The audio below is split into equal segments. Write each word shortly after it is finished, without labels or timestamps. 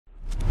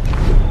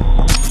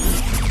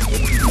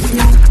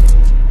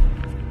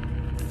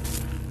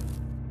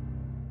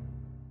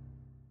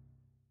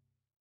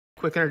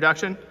Quick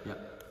introduction.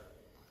 Yep.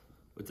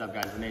 What's up,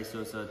 guys? Rene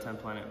Sousa, 10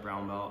 Planet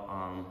Brown Belt.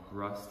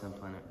 Russ, 10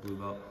 Planet Blue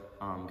Belt.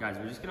 Guys,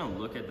 we're just gonna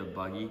look at the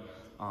buggy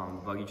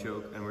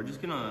choke, and we're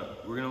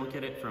gonna look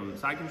at it from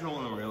side control,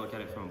 and then we're gonna look at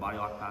it from a body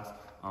lock pass.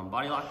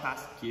 Body lock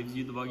pass gives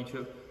you the buggy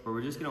choke, but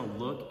we're just gonna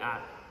look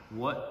at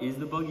what is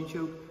the buggy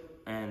choke.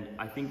 And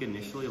I think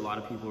initially a lot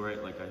of people,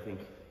 right, like I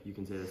think you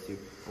can say this too,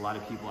 a lot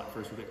of people at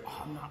first would be like,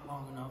 oh, I'm not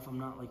long enough, I'm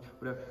not like,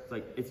 whatever. It's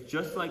like, it's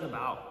just like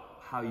about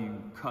how you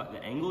cut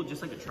the angle,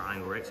 just like a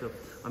triangle, right? So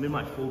I'm in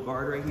my full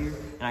guard right here,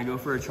 and I go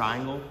for a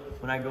triangle.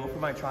 When I go for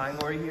my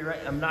triangle right here, right,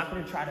 I'm not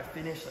gonna try to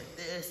finish like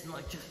this and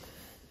like just,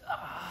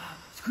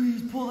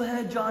 squeeze, pull the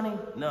head, Johnny.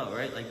 No,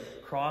 right, like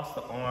cross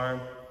the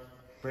arm,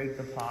 break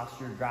the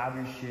posture, grab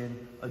your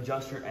shin,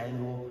 adjust your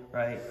angle,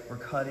 right? We're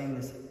cutting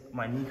this,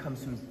 my knee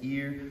comes to his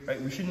ear,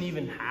 right? We shouldn't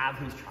even have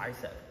his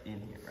tricep in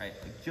here, right?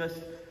 Like just,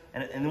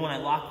 and then when I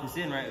lock this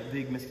in, right, a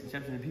big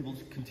misconception that people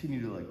just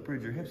continue to like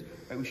bridge their hips,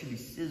 right? We should be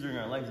scissoring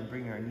our legs and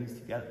bringing our knees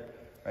together,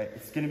 right?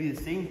 It's gonna be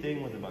the same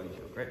thing with the buggy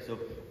choke, right? So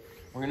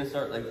we're gonna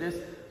start like this.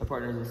 My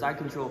partner's in side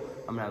control.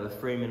 I'm gonna have the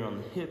frame in on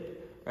the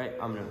hip, right?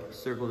 I'm gonna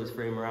circle this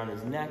frame around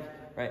his neck,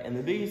 right? And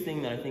the biggest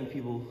thing that I think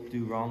people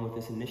do wrong with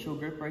this initial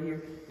grip right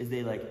here is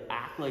they like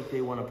act like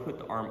they wanna put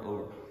the arm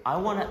over. I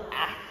wanna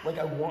act like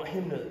I want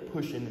him to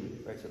push into me,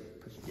 right? So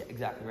push, yeah,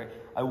 exactly, right?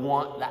 I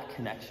want that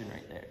connection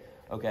right there.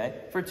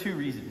 Okay, for two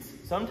reasons.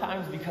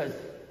 Sometimes because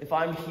if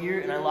I'm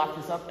here and I lock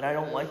this up and I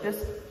don't like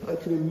this, I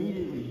can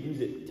immediately use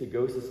it to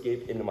ghost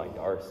escape into my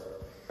darts,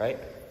 right?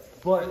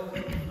 But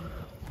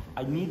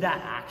I need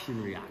that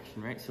action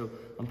reaction, right? So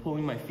I'm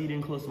pulling my feet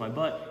in close to my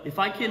butt. If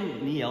I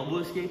can knee elbow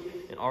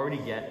escape and already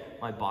get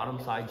my bottom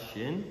side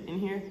shin in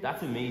here,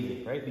 that's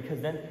amazing, right?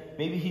 Because then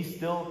maybe he's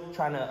still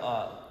trying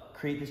to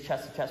create this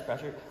chest to chest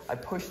pressure. I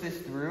push this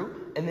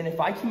through, and then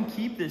if I can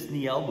keep this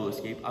knee elbow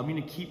escape, I'm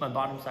gonna keep my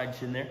bottom side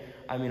shin there.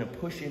 I'm gonna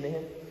push into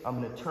him.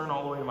 I'm gonna turn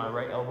all the way to my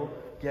right elbow,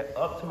 get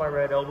up to my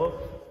right elbow,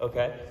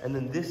 okay? And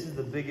then this is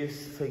the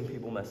biggest thing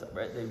people mess up,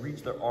 right? They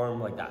reach their arm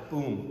like that,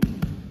 boom.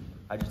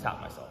 I just tap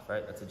myself,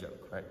 right? That's a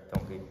joke, right?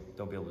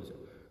 Don't be a loser,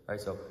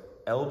 right? So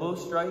elbow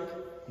strike,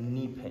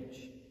 knee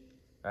pinch,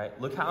 right?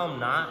 Look how I'm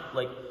not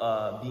like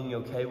being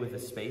okay with the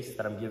space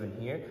that I'm given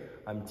here.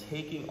 I'm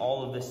taking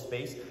all of this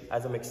space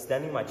as I'm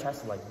extending my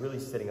chest and like really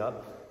sitting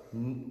up.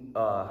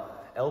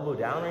 Elbow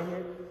down right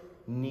here.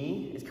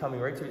 Knee is coming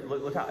right to me.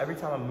 Look how every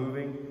time I'm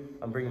moving,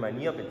 I'm bringing my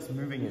knee up, it's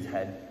moving his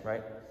head,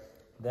 right?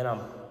 Then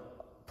I'm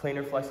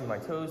planar flexing my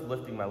toes,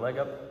 lifting my leg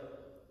up,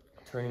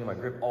 turning my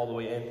grip all the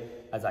way in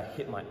as I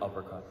hit my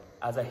uppercut.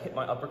 As I hit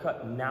my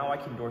uppercut, now I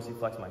can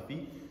dorsiflex my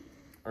feet,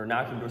 or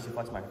now I can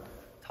dorsiflex my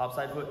top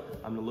side foot.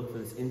 I'm gonna look for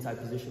this inside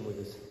position with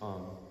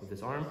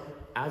this arm.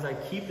 As I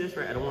keep this,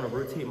 right, I don't wanna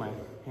rotate my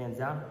hands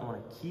down. I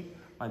wanna keep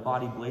my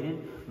body bladed.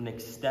 I'm gonna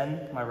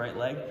extend my right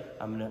leg.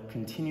 I'm gonna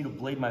continue to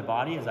blade my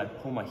body as I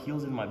pull my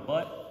heels into my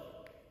butt.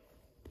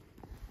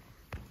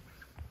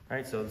 All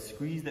right, so the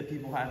squeeze that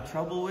people have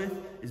trouble with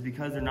is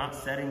because they're not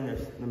setting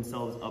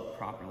themselves up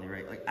properly,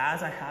 right? Like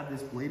as I have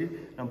this bladed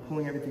and I'm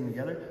pulling everything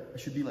together, I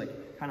should be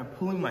like kind of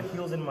pulling my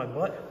heels into my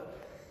butt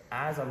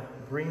as I'm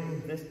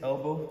bringing this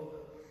elbow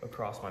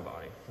across my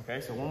body,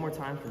 okay? So one more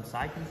time from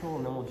side control,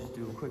 and then we'll just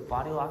do a quick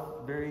body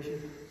lock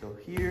variation. So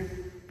here,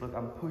 look,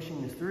 I'm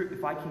pushing this through.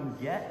 If I can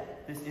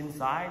get this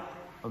inside,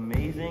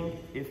 amazing.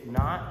 If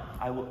not,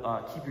 I will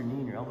keep your knee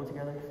and your elbow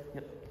together.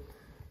 Yep.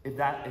 If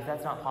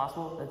that's not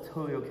possible, that's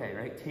totally okay,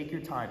 right? Take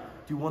your time.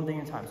 Do one thing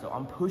at a time. So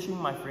I'm pushing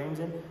my frames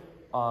in.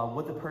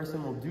 What the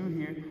person will do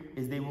here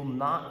is they will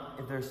not,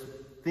 if they're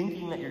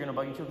thinking that you're gonna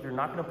buggy choke, they're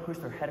not gonna push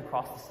their head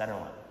across the center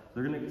line.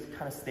 They're gonna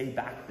kind of stay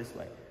back this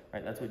way.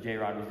 Right, that's what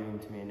J-Rod was doing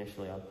to me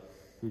initially on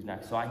Who's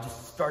Next. So I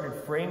just started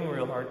framing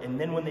real hard, and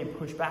then when they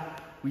push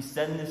back, we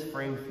send this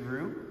frame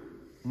through,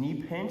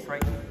 knee pinch,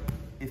 right?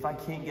 If I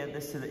can't get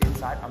this to the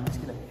inside, I'm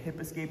just gonna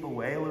hip escape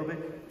away a little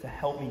bit to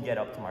help me get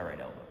up to my right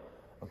elbow,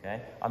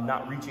 okay? I'm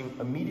not reaching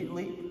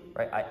immediately,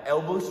 right? I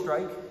elbow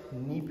strike,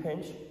 knee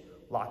pinch,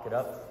 lock it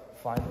up,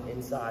 find the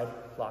inside,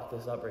 lock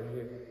this up right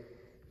here,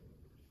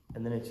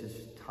 and then it's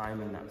just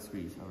timing that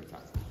squeeze over time.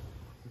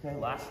 Okay,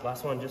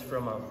 last one just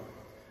from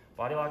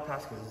body lock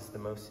pass, because this is the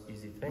most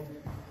easy thing.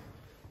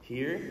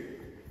 Here,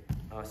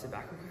 sit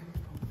back.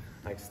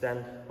 I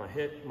extend my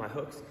hip, my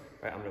hooks.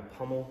 Right, I'm gonna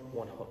pummel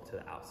one hook to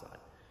the outside.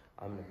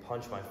 I'm gonna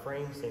punch my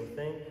frame, same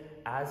thing.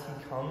 As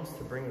he comes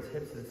to bring his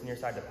hips to this near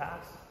side to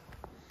pass,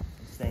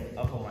 I'm staying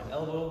up on my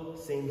elbow,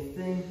 same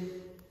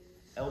thing.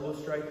 Elbow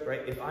strike,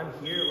 right? If I'm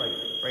here, like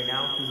right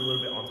now, he's a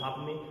little bit on top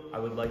of me, I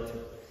would like to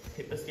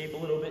hip escape a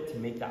little bit to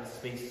make that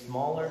space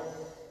smaller.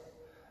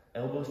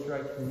 Elbow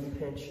strike, knee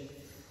pinch.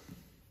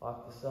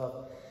 Lock this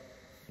up,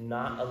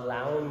 not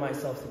allowing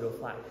myself to go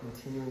flat,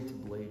 continuing to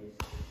blade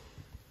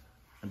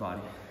my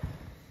body.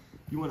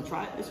 You want to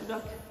try it, Mr.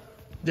 Duck?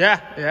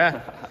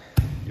 Yeah.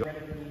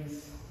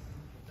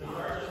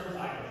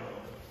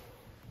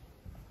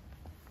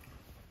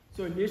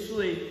 So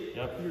initially,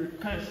 you're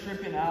kind of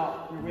stripping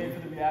out, you're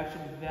waiting for the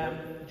reaction of them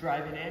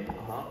driving in.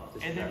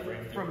 And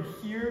then from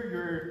here,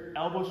 you're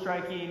elbow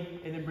striking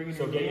and then bringing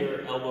it in. So get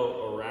your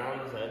elbow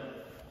around his head.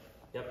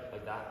 Yep,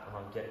 like that.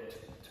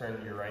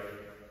 Turn your right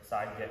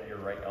side, get your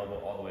right elbow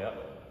all the way up.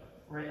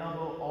 Right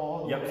elbow all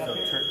the way up. Yep,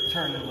 so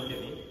turn and look at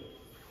me.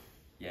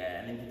 Yeah,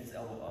 and then get this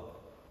elbow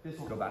up. This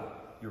one? Go back,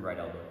 your right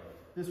elbow.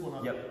 This one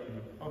up? Yep.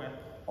 Okay.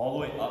 All the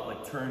way up,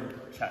 like turn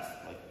chest,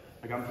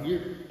 like I'm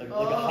here, like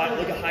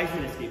a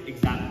Heisman escape,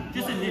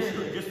 exactly. Just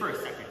initially, just for a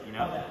second, you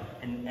know? Okay.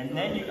 And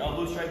then you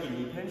elbow strike and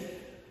knee pinch.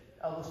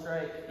 Elbow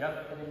strike.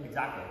 Yep,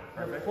 exactly.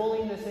 Perfect.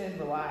 Pulling this in,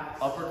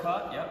 relax.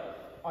 Uppercut,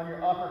 yep. On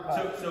your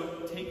uppercut. So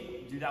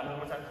do that one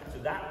more time. So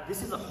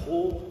this is a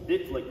whole,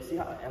 see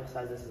how I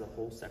emphasize this is a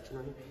whole section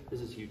right here?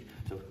 This is huge.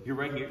 So you're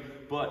right here,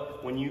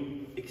 but when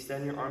you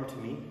extend your arm to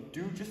me,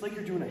 do just like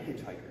you're doing a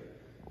hitchhiker.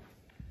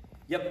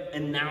 Yep,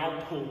 and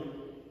now pull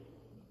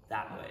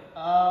that way.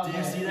 Did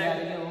you see that?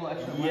 Yeah, to get a little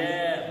extra weight.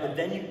 Yeah, but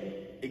then you,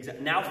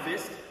 now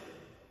fist,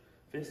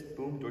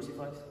 boom,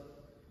 dorsiflex.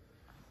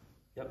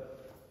 Yep.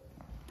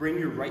 Bring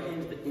your right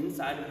hand to the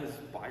inside of his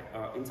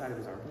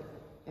armpit.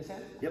 His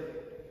hand?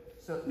 Yep.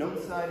 So no,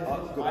 inside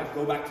of his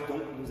go back to,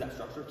 don't lose that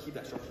structure, keep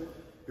that structure.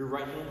 Your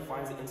right hand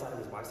finds the inside of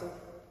his bicep.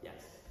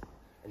 Yes.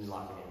 And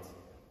lock your hands.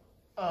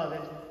 Oh,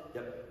 then.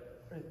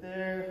 Yep. Right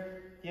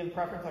there. Do you have a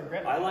preference on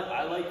grip? I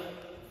like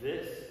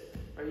this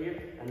right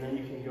here, and then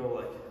you can go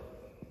like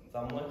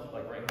thumb lift,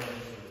 like right hand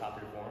to the top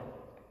of your forearm.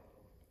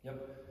 Yep.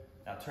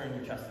 Now turn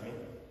your chest to me.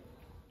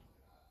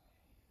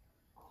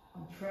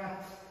 I'm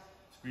trapped.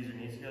 Squeeze your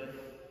knees together.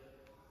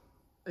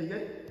 Are you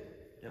good?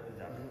 Yep,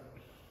 exactly.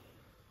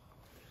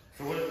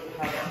 So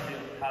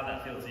how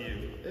that feel to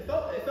you? It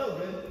felt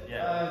good.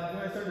 Yeah.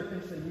 When I started to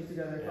pinch the knees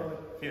together, I felt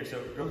like. Here,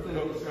 so go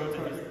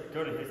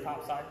to his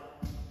top side.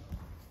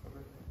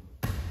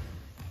 Okay.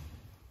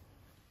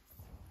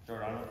 Throw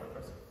it on real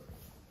quick.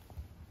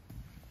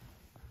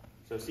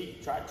 So see,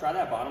 try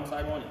that bottom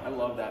side one. I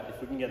love that.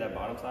 If we can get that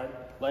bottom side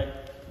leg,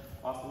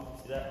 Austin,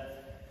 see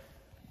that?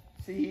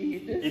 See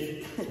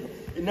this?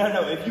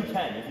 No, if you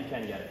can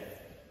get it.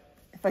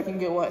 If I can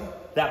get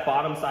what? That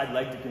bottom side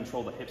leg to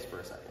control the hips for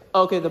a second.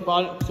 Okay, the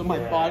bottom. So my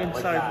bottom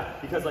like side.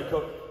 That. Because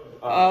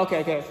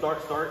okay.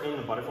 Start in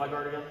the butterfly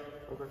guard again.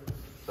 Okay.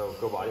 So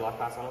go body lock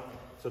pass on him.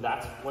 So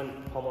that's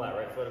when pummel that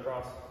right foot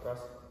across, Russ.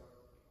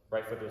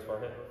 Right foot to his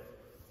forehead.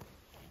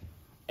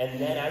 And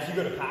then as you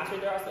go to pass right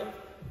there, Austin,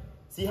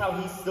 see how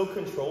he's still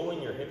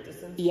controlling your hip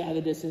distance? Yeah,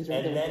 the distance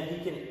right there. And then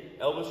he can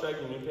elbow strike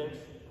and knee pinch.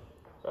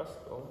 Russ,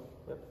 go.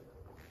 Yep.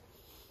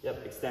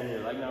 Yep, extend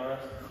your leg now,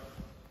 Russ.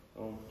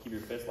 Keep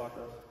your fist locked,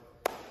 Russ.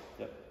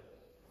 Yep.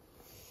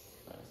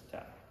 Nice,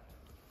 tap.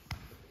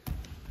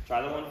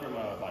 Try the one from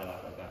body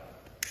lock like that.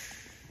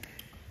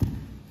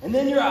 And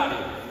then you're out of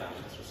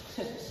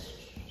here.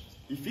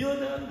 You feel it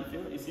now? You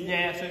feel it? You see it?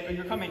 Yeah, so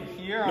you're coming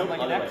here nope,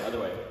 on like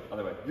other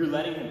way. You're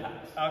letting him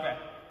pass. Okay.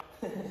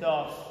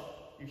 So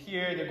you're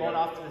here, they're going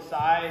off to the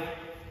side.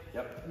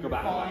 Yep. Go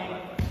back.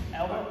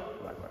 Elbow.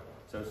 Go back.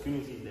 So as soon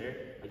as he's there,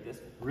 like this,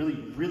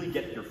 really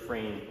get your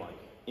frame like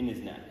in his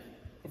neck.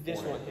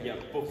 This one here. Yeah,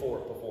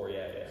 before,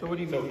 yeah. So what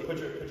do you mean? So put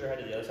your head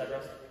to the other side,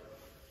 Russ.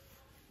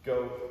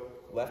 Go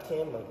left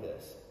hand like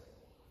this.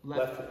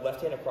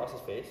 Left hand across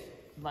his face.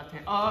 Left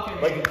hand. Oh,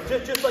 okay. Like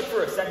just like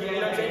for a second, you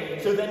know what I'm saying?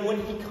 Yeah. So then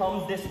when he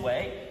comes this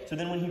way, so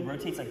then when he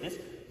rotates like this,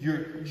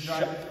 you're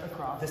driving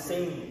across. The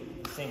same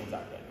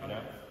exact thing, you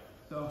know?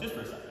 So just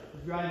for a second.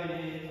 Driving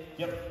in.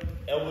 Yep.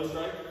 Elbow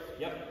strike.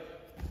 Yep.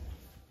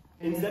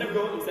 Instead of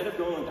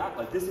going like that,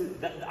 like this is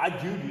that I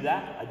do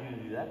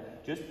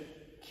that. Just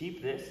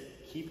keep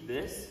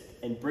this,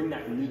 and bring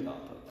that knee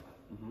up like that.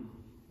 Mm-hmm.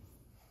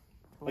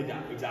 Like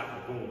that,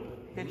 exactly. Boom.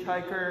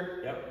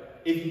 Hitchhiker.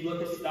 Yep. If you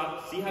look at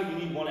stop, see how you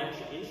need one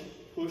extra inch?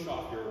 Push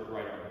off your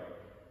right arm.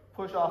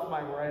 Push off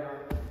my right arm.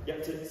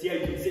 Yep, to see how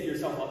you can sit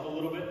yourself up a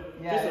little bit?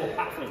 Yeah. Just a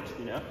half inch,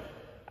 you know?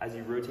 As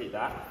you rotate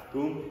that,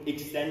 boom,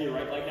 extend your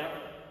right leg now.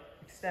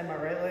 Extend my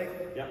right leg.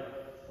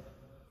 Yep.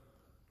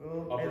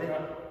 Boom.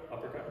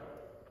 Uppercut.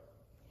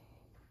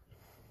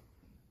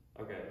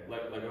 Okay,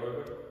 let go real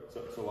quick.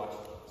 So watch.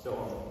 So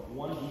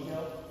one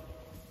detail,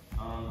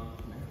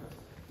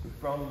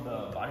 from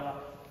the body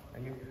lock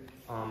right here.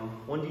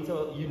 One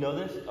detail, you know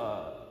this.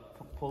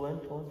 Pull in.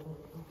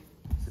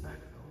 Sit back.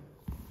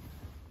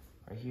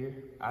 Right here.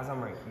 As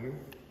I'm right here,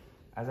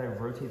 as I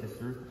rotate this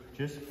through,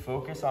 just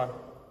focus on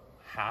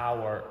how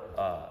our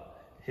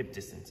hip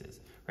distance is.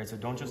 Right. So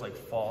don't just like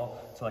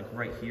fall to like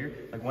right here.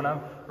 Like when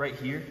I'm right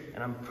here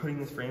and I'm putting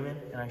this frame in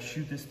and I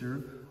shoot this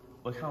through.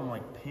 Look how I'm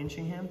like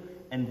pinching him,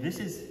 and this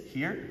is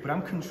here, but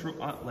I'm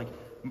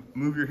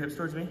move your hips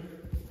towards me.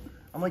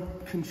 I'm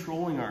like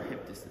controlling our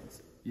hip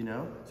distance, you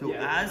know? So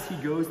as he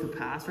goes to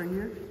pass right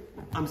here,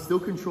 I'm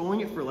still controlling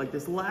it for like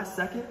this last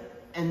second,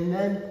 and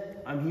then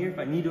I'm here. If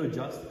I need to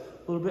adjust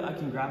a little bit, I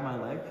can grab my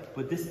leg,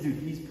 but this dude,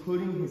 he's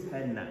putting his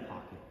head in that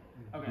pocket,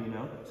 okay. You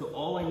know? So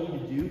all I need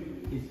to do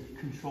is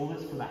control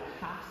this for that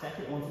half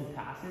second once he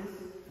passes,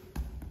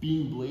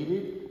 being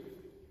bladed,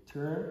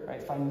 turn,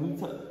 right? If I need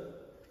to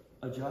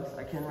adjust,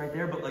 I can right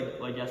there, but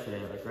like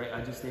yesterday, right? I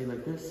just stayed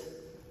like this.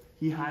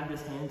 He had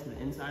this hand to the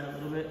inside a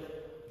little bit.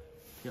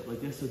 Yep,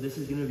 like this. So this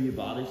is gonna be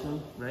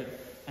bothersome, right?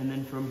 And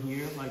then from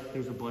here, like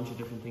there's a bunch of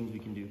different things we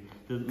can do.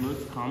 The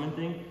most common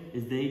thing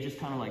is they just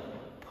kind of like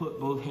put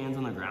both hands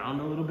on the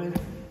ground a little bit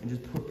and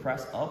just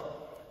press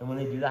up. And when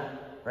they do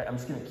that, right, I'm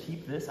just gonna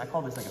keep this. I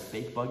call this like a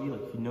fake buggy.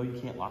 Like if you know you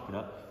can't lock it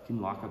up, you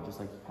can lock up just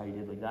like how you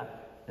did like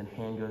that. Then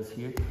hand goes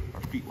here,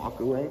 our feet walk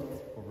away.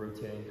 We're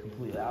rotating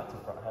completely out to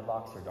front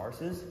headlocks or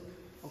darces.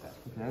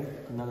 Okay.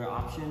 Another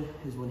option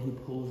is when he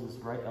pulls his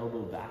right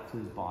elbow back to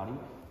his body.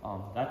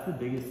 That's the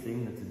biggest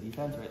thing that's a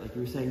defense, right? Like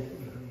you were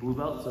saying, blue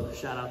belt, so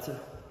shout out to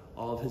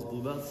all of his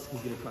blue belts. He's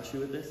gonna crush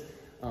you with this.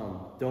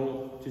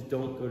 Don't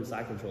go to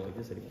side control like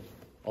this anymore.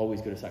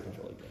 Always go to side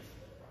control like this.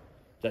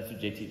 That's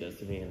what JT does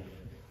to me, and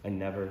I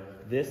never,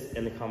 this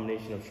and the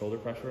combination of shoulder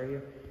pressure right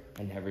here,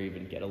 I never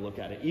even get a look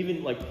at it.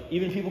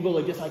 Even people go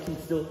like this, I can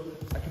still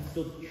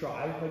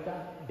try like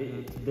that.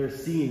 They're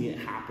seeing it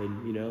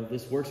happen, you know?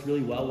 This works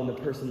really well when the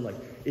person like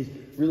is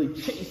really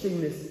chasing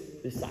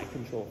this side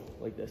control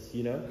like this,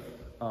 you know?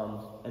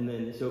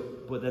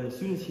 But then as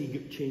soon as he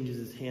changes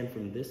his hand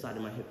from this side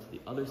of my hip to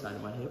the other side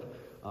of my hip,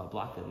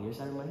 block the near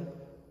side of my hip,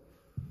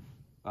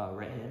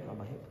 right hand on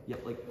my hip.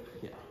 Yep,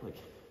 like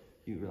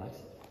you relax.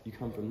 You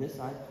come from this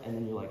side and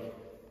then you're like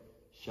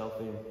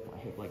shelving my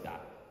hip like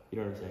that. You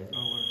know what I'm saying? Oh,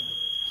 wow.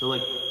 So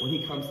like when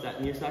he comes to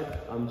that near side,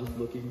 I'm just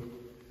looking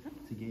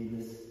to gain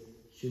this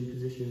shin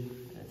position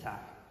and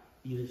attack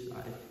either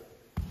side.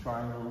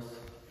 Triangles,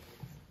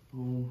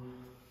 boom.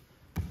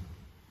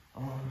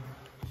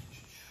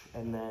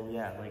 And then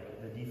yeah,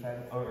 like the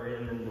defense,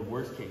 and then the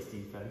worst case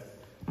defense,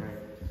 right,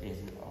 is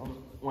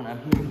when I'm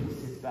here, he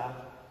sits back,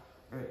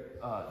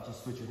 right,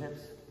 just switch your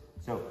hips.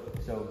 So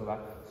go back.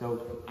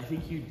 So I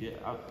think you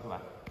did, go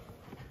back.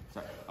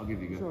 Sorry, I'll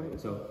give you a go.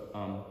 So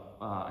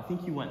I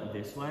think you went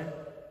this way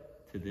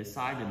to this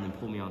side and then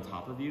pull me on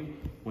top of you.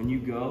 When you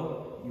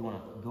go, you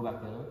want to go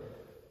back the other way.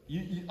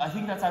 I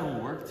think that side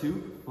will work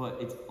too, but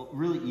it's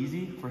really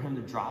easy for him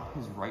to drop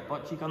his right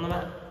butt cheek on the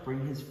mat,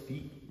 bring his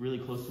feet really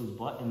close to his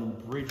butt, and then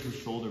bridge his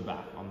shoulder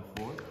back on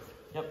the floor.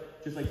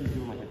 Yep, just like he's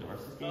doing like a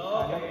Darcy skate,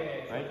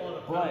 right?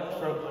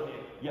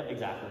 Yep,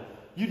 exactly.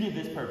 You did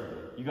this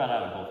perfectly. You got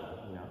out of both of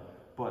them, you know.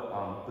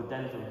 But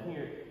then from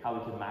here, how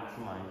we can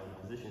maximize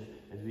the position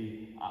is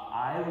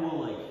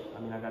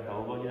I got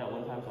double buggy that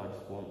one time, so I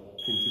just won't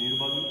continue to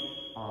buggy.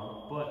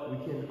 But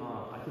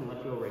I can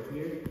let go right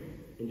here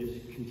and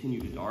just continue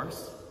to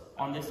darce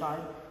on this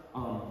side.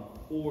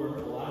 Or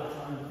a lot of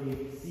times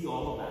they see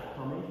all of that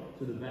coming.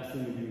 So the best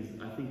thing to do is,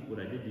 I think what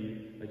I did to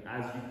you, like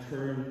as you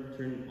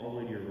turn all the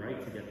way to your right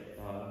to get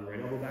your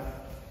right elbow back,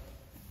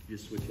 you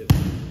just switch hips,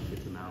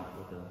 get them out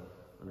with the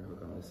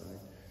underhook on this side.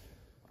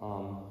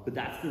 But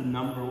that's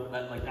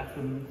that's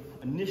the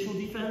initial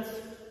defense.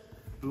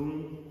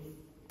 Boom,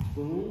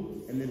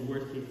 boom, and then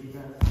worst case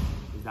defense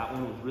is that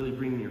one with really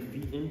bringing your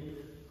feet in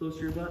close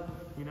to your butt,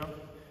 you know?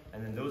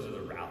 And then those are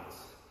the routes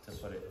to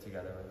put it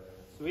together.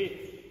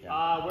 Sweet.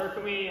 Yeah. Where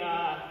can we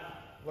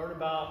learn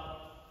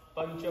about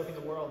buggy choke in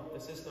the world, the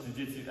system?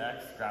 Jiu-Jitsu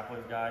X,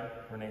 Grappler's Guide,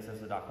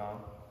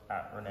 ReneSousa.com,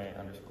 @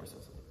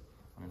 Rene_Sousa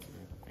on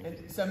Instagram.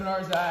 And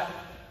seminars at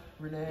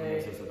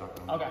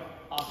ReneSousa.com. Okay,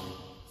 awesome.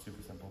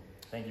 Super simple.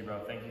 Thank you, bro.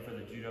 Thank you for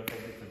the judo.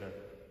 Thank you for the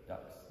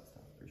ducks and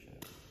stuff. Appreciate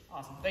it.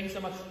 Awesome. Thank you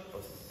so much.